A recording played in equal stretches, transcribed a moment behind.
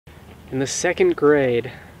In the 2nd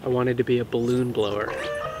grade, I wanted to be a balloon blower.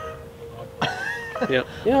 Yep.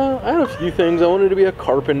 Yeah, I had a few things. I wanted to be a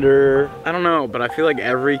carpenter. I don't know, but I feel like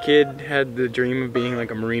every kid had the dream of being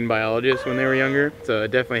like a marine biologist when they were younger. So I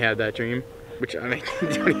definitely had that dream, which I mean, I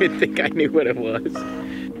don't even think I knew what it was.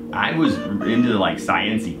 I was into like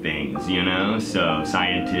sciencey things, you know, so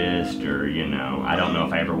scientist or, you know, I don't know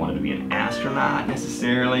if I ever wanted to be an astronaut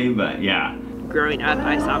necessarily, but yeah. Growing up,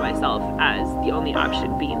 I saw myself as the only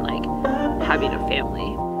option being like having a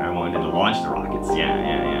family. I wanted to launch the rockets,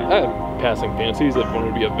 yeah. I had passing fancies. I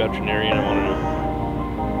wanted to be a veterinarian. I wanted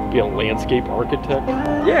to be a landscape architect.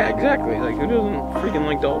 Yeah, exactly. Like, who doesn't freaking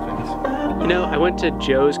like dolphins? You know, I went to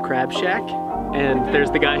Joe's Crab Shack, and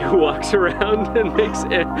there's the guy who walks around and makes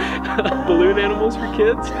balloon animals for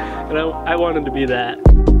kids, and I wanted to be that.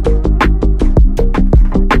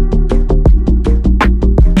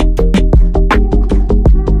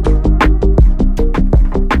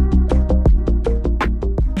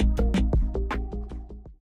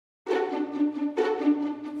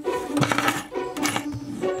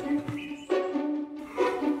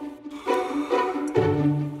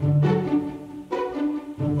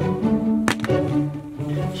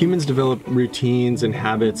 Humans develop routines and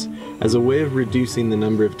habits as a way of reducing the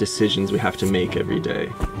number of decisions we have to make every day.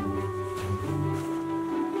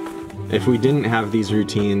 If we didn't have these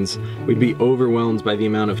routines, we'd be overwhelmed by the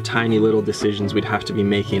amount of tiny little decisions we'd have to be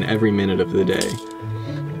making every minute of the day.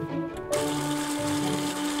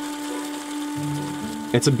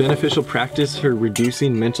 It's a beneficial practice for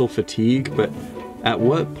reducing mental fatigue, but at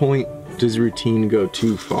what point does routine go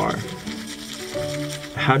too far?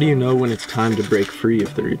 How do you know when it's time to break free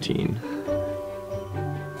of the routine?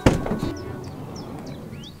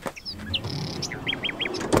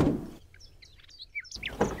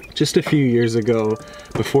 Just a few years ago,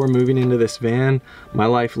 before moving into this van, my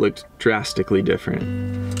life looked drastically different.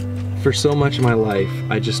 For so much of my life,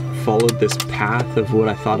 I just followed this path of what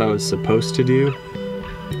I thought I was supposed to do.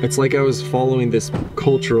 It's like I was following this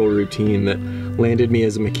cultural routine that landed me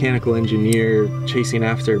as a mechanical engineer, chasing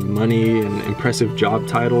after money and impressive job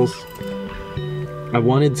titles. I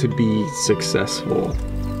wanted to be successful.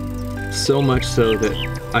 So much so that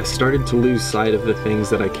I started to lose sight of the things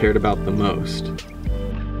that I cared about the most.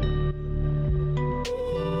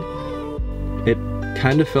 It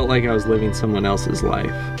kind of felt like I was living someone else's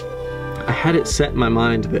life. I had it set in my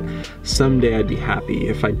mind that someday I'd be happy.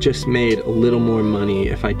 If I just made a little more money,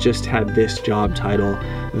 if I just had this job title,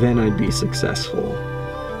 then I'd be successful.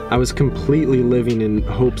 I was completely living in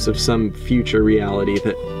hopes of some future reality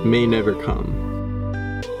that may never come.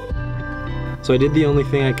 So I did the only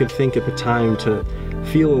thing I could think at the time to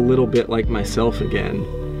feel a little bit like myself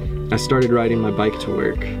again. I started riding my bike to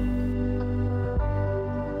work.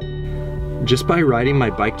 Just by riding my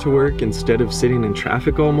bike to work instead of sitting in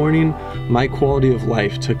traffic all morning, my quality of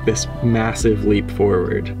life took this massive leap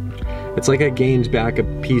forward. It's like I gained back a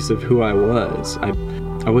piece of who I was.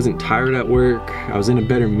 I wasn't tired at work, I was in a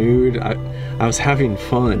better mood, I was having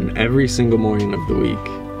fun every single morning of the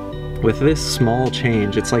week. With this small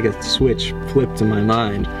change, it's like a switch flipped in my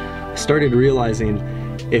mind. I started realizing,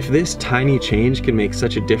 if this tiny change can make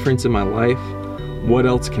such a difference in my life, what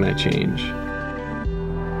else can I change?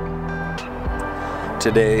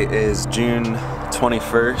 Today is June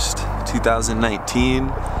 21st,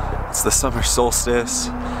 2019. It's the summer solstice,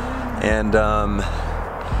 and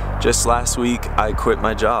just last week I quit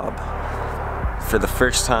my job. For the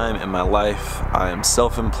first time in my life, I am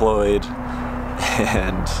self-employed,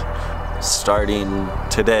 and starting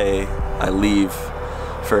today, I leave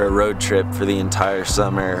for a road trip for the entire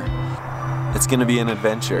summer. It's gonna be an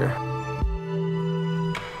adventure.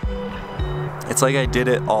 It's like I did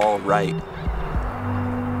it all right.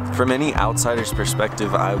 From any outsider's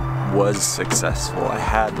perspective, I was successful. I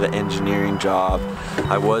had the engineering job,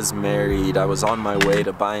 I was married, I was on my way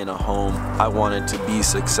to buying a home. I wanted to be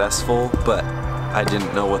successful, but I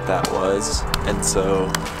didn't know what that was. And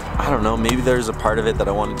so, I don't know, maybe there's a part of it that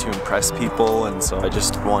I wanted to impress people, and so I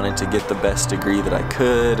just wanted to get the best degree that I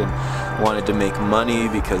could and wanted to make money,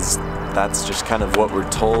 because that's just kind of what we're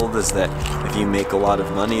told, is that if you make a lot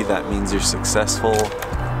of money, that means you're successful.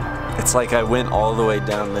 It's like I went all the way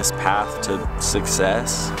down this path to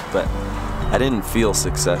success, but I didn't feel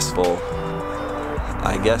successful.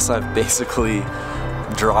 I guess I've basically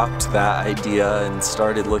dropped that idea and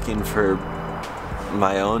started looking for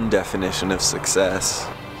my own definition of success.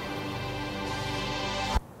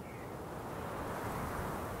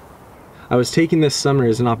 I was taking this summer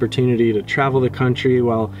as an opportunity to travel the country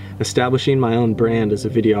while establishing my own brand as a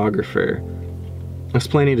videographer. I was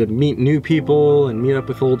planning to meet new people and meet up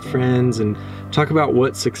with old friends and talk about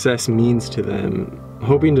what success means to them.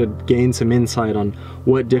 hoping to gain some insight on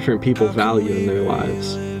what different people value in their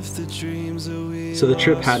lives. So the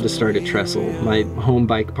trip had to start at Trestle, my home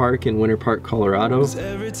bike park in Winter Park, Colorado.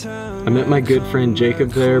 I met my good friend Jacob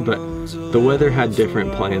there, but the weather had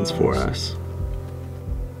different plans for us.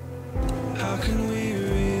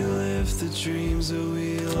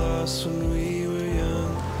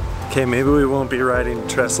 Okay, maybe we won't be riding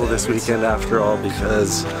Trestle this weekend after all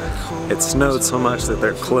because it snowed so much that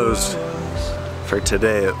they're closed for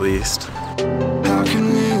today at least.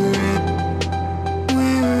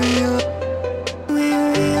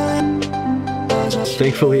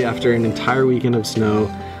 Thankfully, after an entire weekend of snow,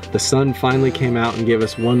 the sun finally came out and gave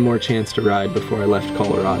us one more chance to ride before I left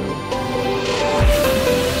Colorado.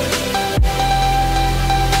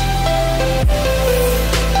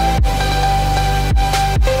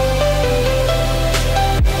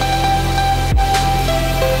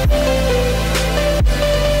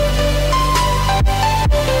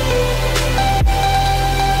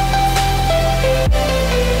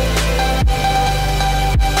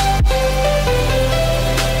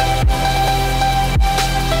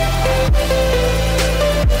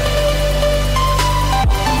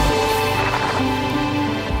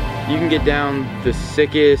 You can get down the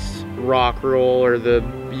sickest rock roll or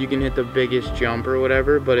you can hit the biggest jump or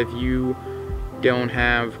whatever, but if you don't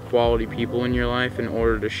have quality people in your life in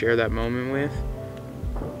order to share that moment with,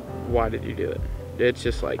 why did you do it? It's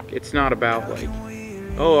just like, it's not about like,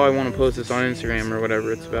 oh, I want to post this on Instagram or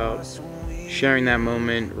whatever. It's about sharing that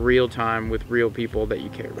moment real time with real people that you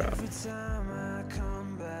care about.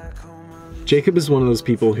 Jacob is one of those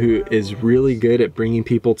people who is really good at bringing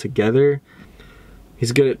people together.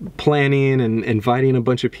 He's good at planning and inviting a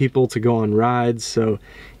bunch of people to go on rides, so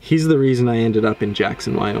he's the reason I ended up in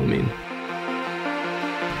Jackson, Wyoming.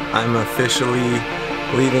 I'm officially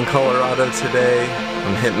leaving Colorado today.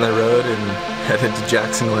 I'm hitting the road and headed to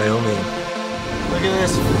Jackson, Wyoming. Look at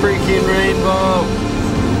this freaking rainbow!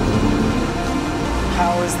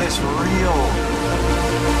 How is this real?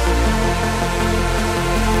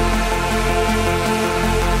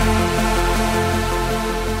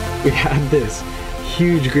 We had this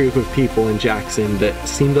huge group of people in Jackson that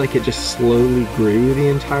seemed like it just slowly grew the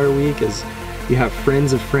entire week as you have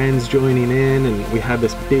friends of friends joining in, and we had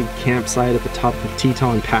this big campsite at the top of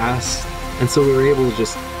Teton Pass, and so we were able to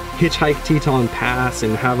just hitchhike Teton Pass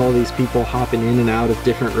and have all these people hopping in and out of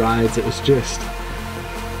different rides. It was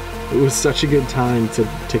such a good time to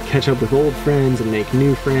catch up with old friends and make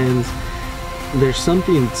new friends. There's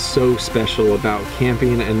something so special about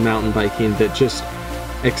camping and mountain biking that just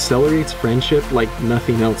accelerates friendship like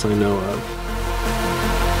nothing else I know of.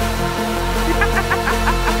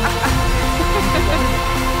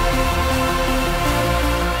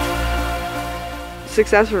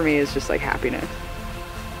 Success for me is just like happiness,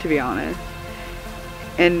 to be honest.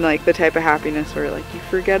 And like the type of happiness where like you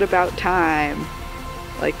forget about time.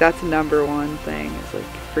 Like that's number one thing, is like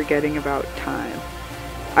forgetting about time.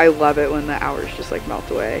 I love it when the hours just like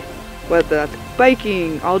melt away. Whether that's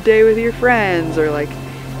biking all day with your friends or like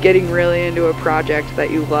getting really into a project that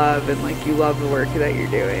you love and like you love the work that you're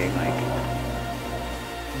doing. Like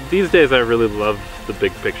these days I really love the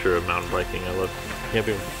big picture of mountain biking. I love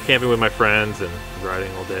camping with my friends and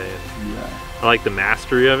riding all day. And I like the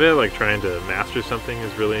mastery of it, like trying to master something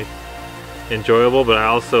is really enjoyable, but I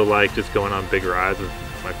also like just going on big rides with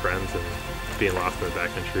my friends and being lost in the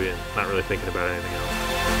backcountry and not really thinking about anything else.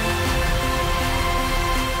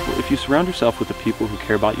 Well, if you surround yourself with the people who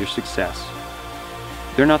care about your success,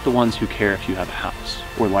 they're not the ones who care if you have a house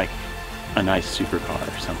or like a nice supercar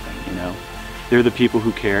or something, you know? They're the people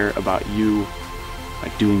who care about you,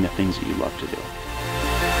 like doing the things that you love to do.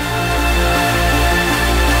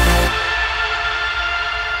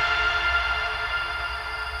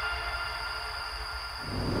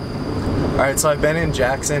 Alright, so I've been in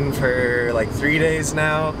Jackson for like 3 days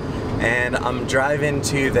now, and I'm driving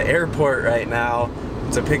to the airport right now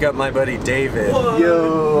to pick up my buddy David. Whoa.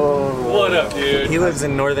 Yo! What up, dude? He lives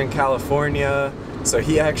in Northern California, so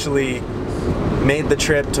he actually made the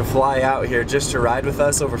trip to fly out here just to ride with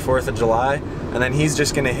us over 4th of July, and then he's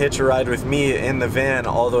just gonna hitch a ride with me in the van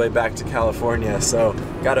all the way back to California. So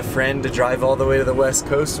got a friend to drive all the way to the West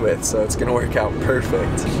Coast with, so it's gonna work out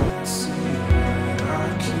perfect.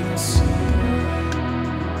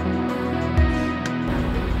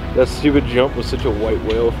 That stupid jump was such a white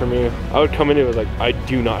whale for me. I would come in and it was like, I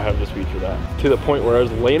do not have the speed for that. To the point where I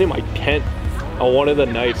was laying in my tent on one of the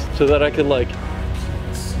nights so that I could like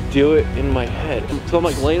do it in my head. So I'm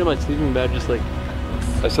like laying in my sleeping bag, just like,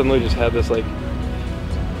 I suddenly just had this like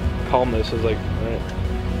calmness. I was like, all right,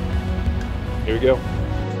 here we go.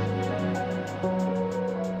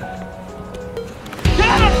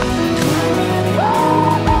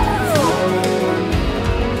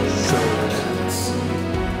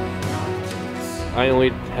 I only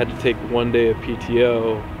had to take 1 day of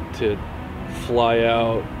PTO to fly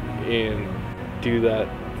out and do that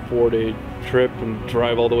 4-day trip and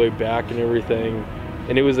drive all the way back and everything.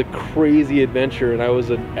 And it was a crazy adventure, and I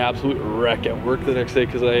was an absolute wreck at work the next day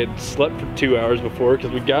because I had slept for 2 hours before,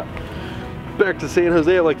 because we got back to San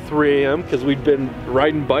Jose at like 3 a.m. because we'd been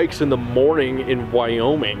riding bikes in the morning in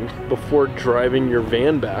Wyoming before driving your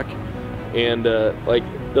van back. And like,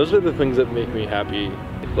 those are the things that make me happy.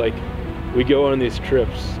 Like, we go on these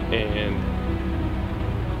trips, and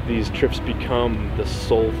these trips become the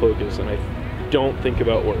sole focus, and I don't think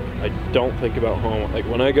about work. I don't think about home. Like,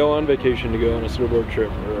 when I go on vacation to go on a snowboard trip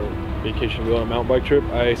or a vacation to go on a mountain bike trip,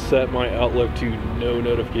 I set my Outlook to no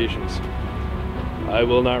notifications. I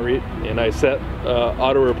will not read, and I set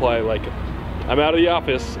auto reply, like, I'm out of the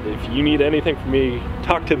office. If you need anything from me,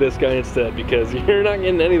 talk to this guy instead, because you're not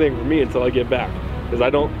getting anything from me until I get back, because I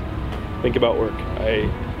don't think about work.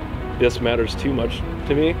 This matters too much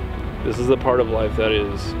to me. This is a part of life that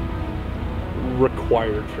is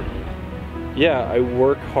required for me. Yeah, I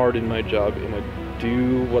work hard in my job, and I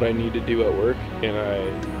do what I need to do at work, and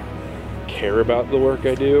I care about the work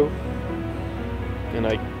I do, and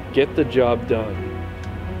I get the job done.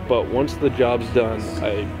 But once the job's done,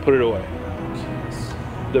 I put it away.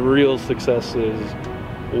 The real success is,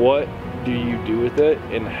 what do you do with it,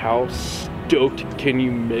 and how stoked can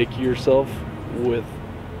you make yourself with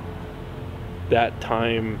that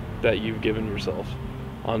time that you've given yourself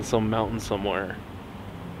on some mountain somewhere,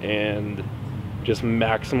 and just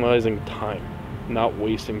maximizing time, not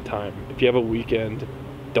wasting time. If you have a weekend,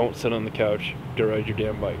 don't sit on the couch to ride your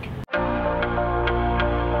damn bike.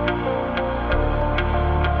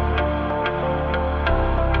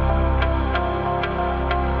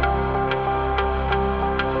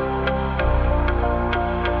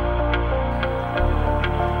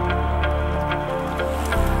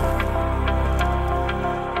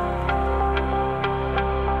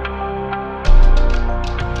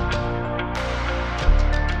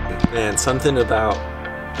 Man, something about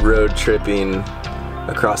road tripping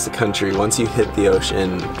across the country, once you hit the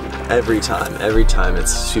ocean, every time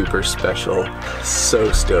it's super special.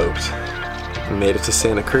 So stoked. We made it to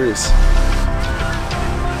Santa Cruz.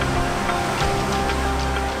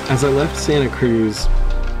 As I left Santa Cruz,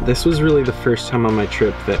 this was really the first time on my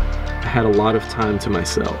trip that I had a lot of time to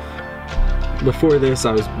myself. Before this,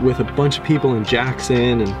 I was with a bunch of people in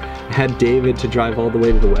Jackson, and I had David to drive all the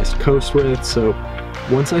way to the West Coast with, so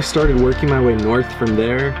once I started working my way north from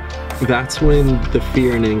there, that's when the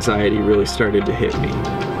fear and anxiety really started to hit me.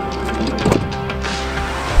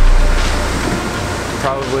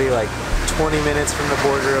 Probably like 20 minutes from the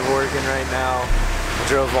border of Oregon right now. I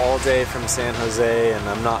drove all day from San Jose, and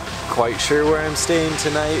I'm not quite sure where I'm staying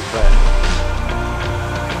tonight, but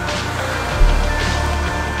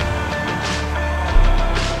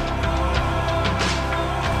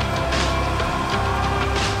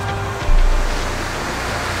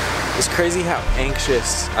it's crazy how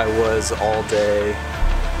anxious I was all day.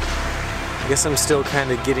 I guess I'm still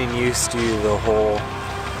kind of getting used to the whole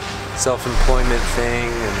self-employment thing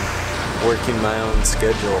and working my own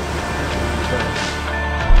schedule.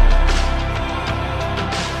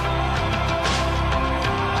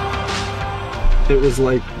 It was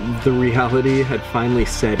like the reality had finally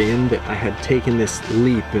set in, that I had taken this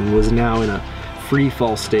leap and was now in a free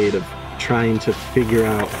fall state of trying to figure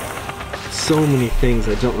out so many things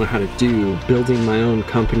I don't know how to do, building my own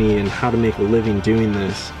company and how to make a living doing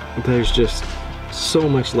this. There's just so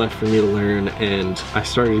much left for me to learn, and I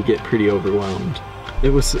started to get pretty overwhelmed. It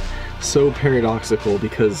was so paradoxical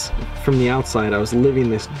because from the outside I was living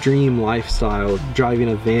this dream lifestyle, driving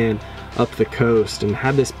a van up the coast and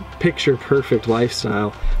had this picture perfect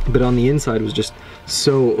lifestyle, but on the inside was just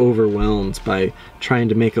so overwhelmed by trying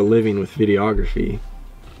to make a living with videography.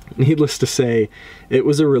 Needless to say, it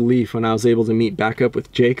was a relief when I was able to meet back up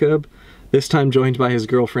with Jacob, this time joined by his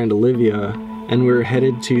girlfriend Olivia, and we were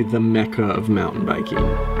headed to the mecca of mountain biking.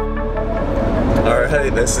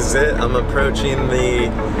 Alright, this is it. I'm approaching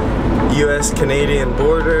the US-Canadian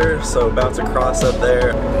border, so about to cross up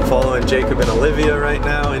there. Following Jacob and Olivia right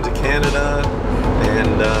now into Canada,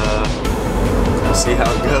 and we'll see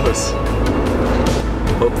how it goes.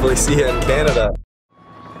 Hopefully see you in Canada.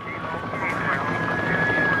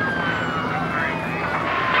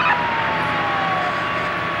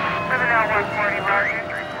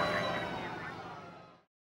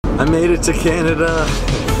 I made it to Canada.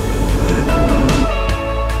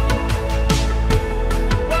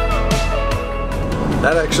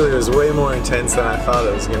 That actually was way more intense than I thought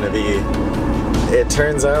it was going to be. It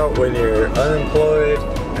turns out when you're unemployed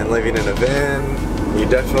and living in a van You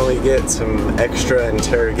definitely get some extra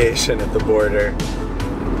interrogation at the border.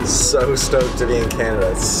 So stoked to be in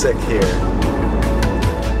Canada. It's sick here.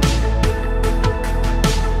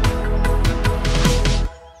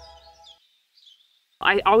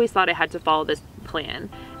 I always thought I had to follow this plan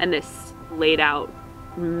and this laid out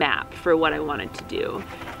map for what I wanted to do.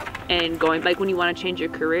 And going, like when you want to change your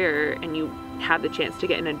career and you have the chance to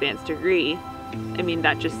get an advanced degree, I mean,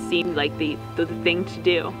 that just seemed like the thing to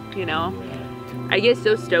do, you know? I get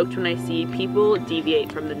so stoked when I see people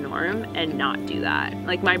deviate from the norm and not do that.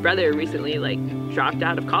 Like my brother recently like dropped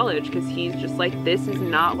out of college because he's just like, this is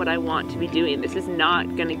not what I want to be doing. This is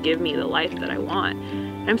not gonna give me the life that I want.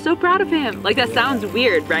 And I'm so proud of him. Like that sounds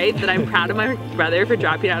weird, right? That I'm proud of my brother for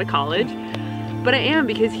dropping out of college. But I am,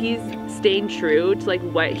 because he's staying true to like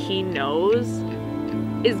what he knows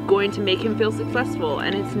is going to make him feel successful.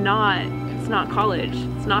 And it's not college.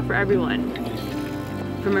 It's not for everyone.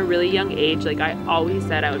 From a really young age, like I always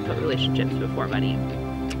said I would put relationships before money.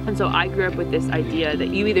 And so I grew up with this idea that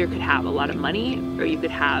you either could have a lot of money or you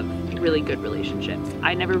could have really good relationships.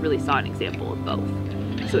 I never really saw an example of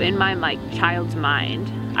both. So in my like child's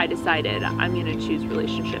mind, I decided I'm gonna choose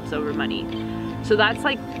relationships over money. So that's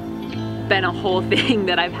like been a whole thing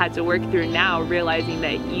that I've had to work through now, realizing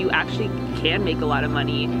that you actually can make a lot of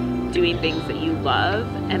money doing things that you love,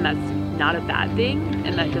 and that's not a bad thing,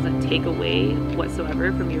 and that doesn't take away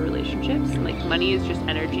whatsoever from your relationships. Like money is just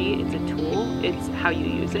energy, it's a tool, it's how you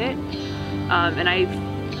use it. And I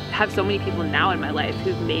have so many people now in my life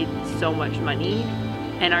who've made so much money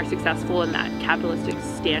and are successful in that capitalistic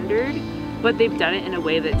standard, but they've done it in a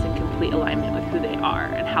way that's in complete alignment with who they are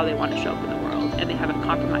and how they want to show up in the world, and they haven't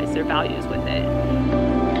compromised their values with it.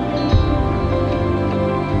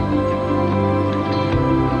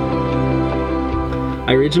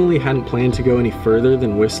 I originally hadn't planned to go any further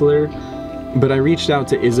than Whistler, but I reached out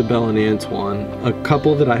to Isabel and Antoine, a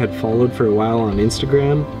couple that I had followed for a while on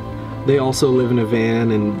Instagram. They also live in a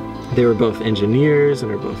van, and they were both engineers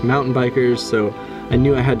and are both mountain bikers, so I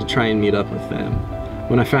knew I had to try and meet up with them.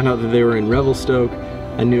 When I found out that they were in Revelstoke,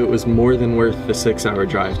 I knew it was more than worth the 6-hour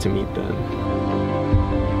drive to meet them.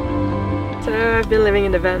 So I've been living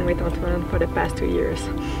in the van with Antoine for the past 2 years,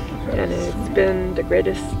 and it's been the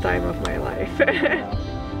greatest time of my life.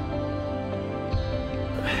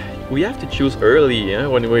 We have to choose early, yeah?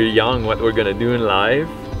 When we're young, what we're gonna do in life.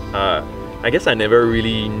 I guess I never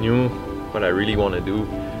really knew what I really want to do.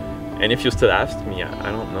 And if you still ask me,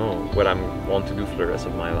 I don't know what I want to do for the rest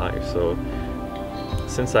of my life. So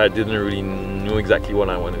since I didn't really know exactly what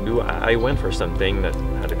I want to do, I went for something that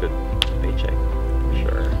had a good paycheck, for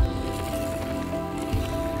sure.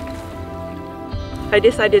 I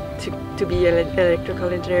decided to be an electrical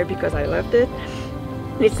engineer because I loved it.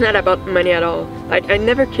 It's not about money at all. Like, I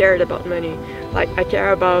never cared about money. Like, I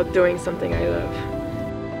care about doing something I love.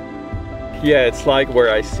 Yeah, it's like where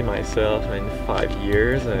I see myself in 5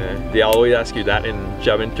 years. They always ask you that in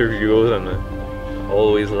job interviews, and I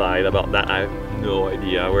always lied about that. I have no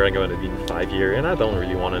idea where I'm going to be in 5 years, and I don't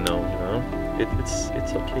really want to know, you know?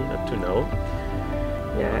 It's okay not to know.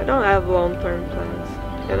 Yeah, I don't have long-term plans.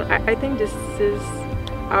 And I think this is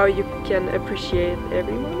how you can appreciate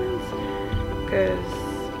every moment. Because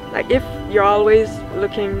like if you're always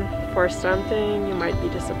looking for something, you might be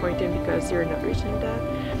disappointed because you're not reaching that.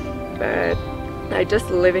 But like just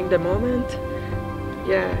living the moment,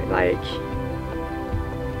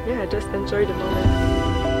 just enjoy the moment.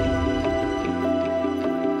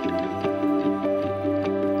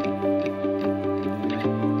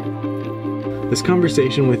 This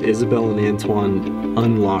conversation with Isabel and Antoine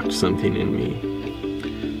unlocked something in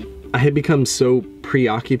me. I had become so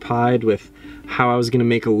preoccupied with how I was going to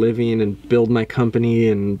make a living and build my company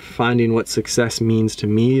and finding what success means to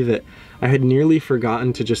me that I had nearly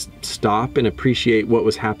forgotten to just stop and appreciate what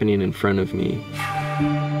was happening in front of me.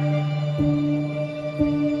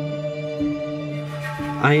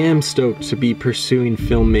 I am stoked to be pursuing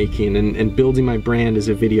filmmaking and building my brand as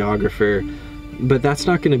a videographer, but that's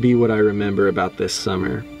not going to be what I remember about this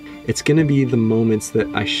summer. It's going to be the moments that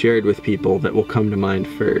I shared with people that will come to mind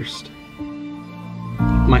first.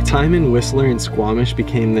 My time in Whistler and Squamish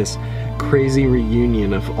became this crazy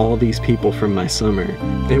reunion of all these people from my summer.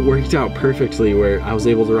 It worked out perfectly where I was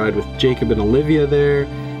able to ride with Jacob and Olivia there,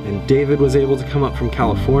 and David was able to come up from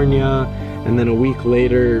California, and then a week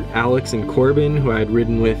later Alex and Corbin, who I had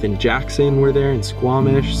ridden with in Jackson, were there in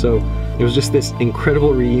Squamish. So it was just this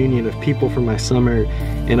incredible reunion of people from my summer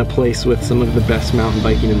in a place with some of the best mountain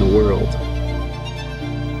biking in the world.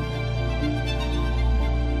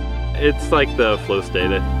 It's like the flow state.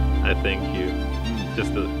 I think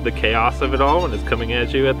just the chaos of it all when it's coming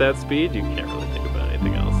at you at that speed, you can't really think about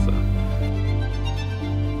anything else. So.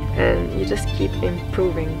 and you just keep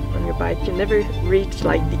improving on your bike. You never reach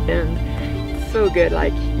like the end. It's so good,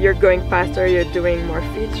 like you're going faster, you're doing more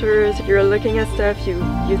features, you're looking at stuff you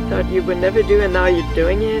thought you would never do and now you're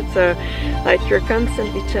doing it. So like you're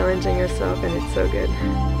constantly challenging yourself and it's so good.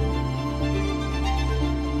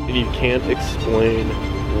 And you can't explain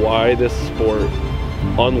why this sport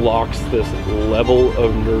unlocks this level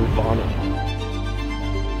of nirvana.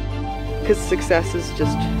 Because success is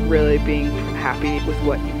just really being happy with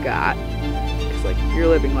what you got. It's like you're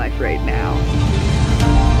living life right now.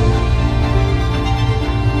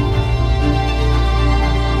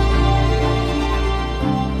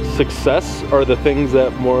 Success are the things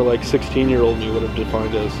that more like 16-year-old me would have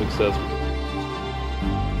defined as success.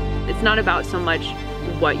 It's not about so much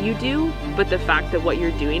what you do, but the fact that what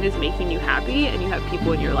you're doing is making you happy and you have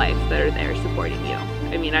people in your life that are there supporting you.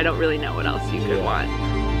 I mean, I don't really know what else you could want.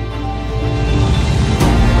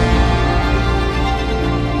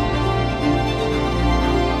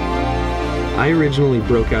 I originally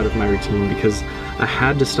broke out of my routine because I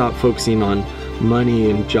had to stop focusing on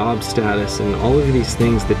money and job status and all of these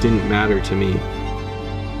things that didn't matter to me.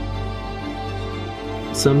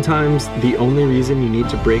 Sometimes the only reason you need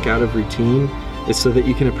to break out of routine is so that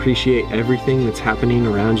you can appreciate everything that's happening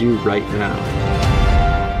around you right now.